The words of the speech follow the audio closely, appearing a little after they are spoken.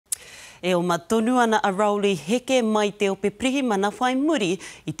E o matonu ana a Rollie Heke mai te ope prihi mana whai muri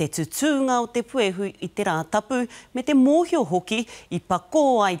i te tutunga o te puehu i te rātapu me te mōhio hoki i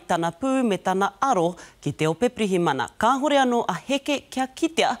pako ai tana pū me tana aro ki te ope prihi mana. Ka hore anō a Heke kia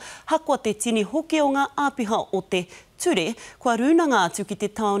kitea hakua te tini hoki o ngā āpiha o te ture, kua runanga atu ki te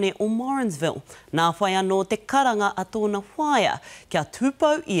taone o Morrinsville. Nā whai anō te karanga a tōna whaia kia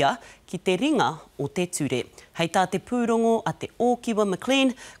tūpau ia ki te ringa o te ture. Hei tā te pūrongo a Te Okiwa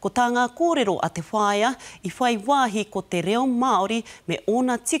McLean, ko tā ngā kōrero a te whaia i whai wāhi ko te reo Māori me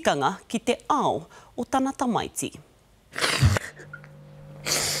ōna tikanga ki te ao o tana tamaiti.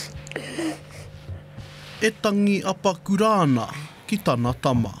 E tangi apa kurāna ki tana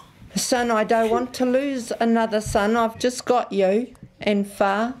tama. Son, I don't want to lose another son. I've just got you and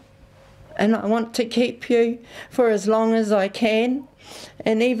Wha, and I want to keep you for as long as I can.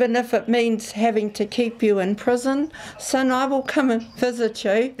 And even if it means having to keep you in prison, son, I will come and visit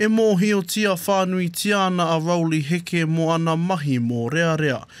you. E mōhi o tia whānui tiana a Rollie Heke mo ana mahi mō rea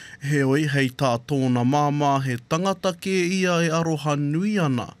rea. Heoi hei tā tōna māmā he tangata ke ia e aroha nui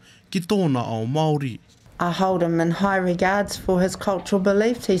ana ki tōna ao Māori. I hold him in high regards for his cultural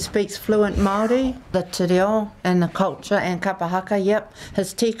beliefs. He speaks fluent Māori, the te reo and the culture and kapahaka, yep.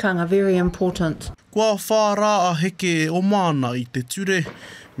 His tikanga are very important. Kua whārā a Heke o mana i te ture,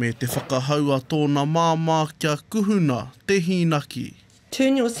 me te whakahau a tōna māmā kia kuhuna te hinaki.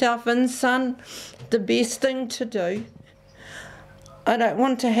 Turn yourself in, son. The best thing to do. I don't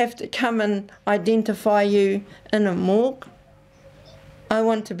want to have to come and identify you in a morgue. I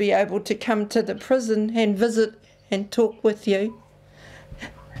want to be able to come to the prison and visit and talk with you.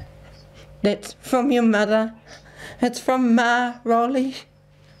 That's from your mother. It's from Ma Rollie.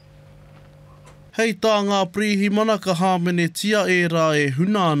 Hei tā ngā prihi mana ka hāmene tia e rā e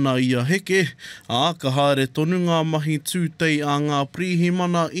hunana i a Heke, a ka haere tonu ngā mahi tūtei a ngā prihi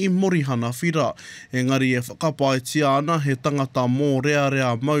mana i morihana whira. Engari e whakapai tia ana he tangata mō rea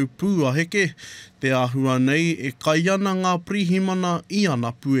rea mau pū a Heke, te āhua nei e kai ana ngā prihi mana i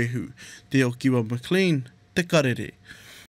ana puehu. Te Okiwa McLean, te Karere.